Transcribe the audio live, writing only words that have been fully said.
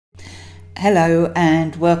Hello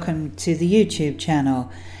and welcome to the YouTube channel.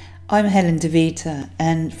 I'm Helen DaVita,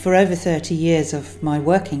 and for over 30 years of my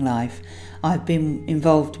working life I've been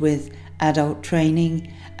involved with adult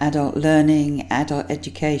training, adult learning, adult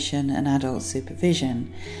education and adult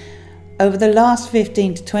supervision. Over the last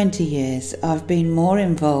 15 to 20 years I've been more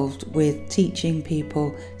involved with teaching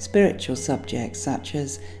people spiritual subjects such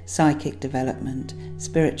as psychic development,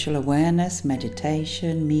 spiritual awareness,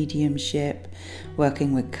 meditation, mediumship,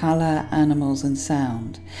 working with colour, animals and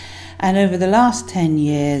sound. And over the last 10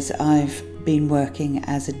 years I've been working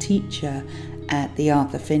as a teacher at the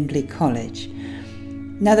Arthur Findlay College.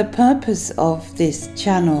 Now the purpose of this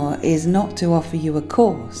channel is not to offer you a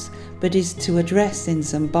course, but is to address in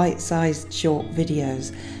some bite-sized short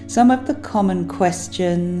videos some of the common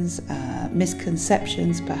questions,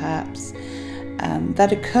 misconceptions perhaps,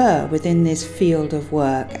 that occur within this field of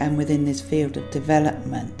work and within this field of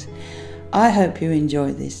development. I hope you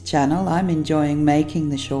enjoy this channel. I'm enjoying making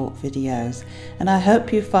the short videos and I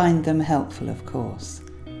hope you find them helpful, of course.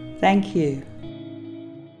 Thank you.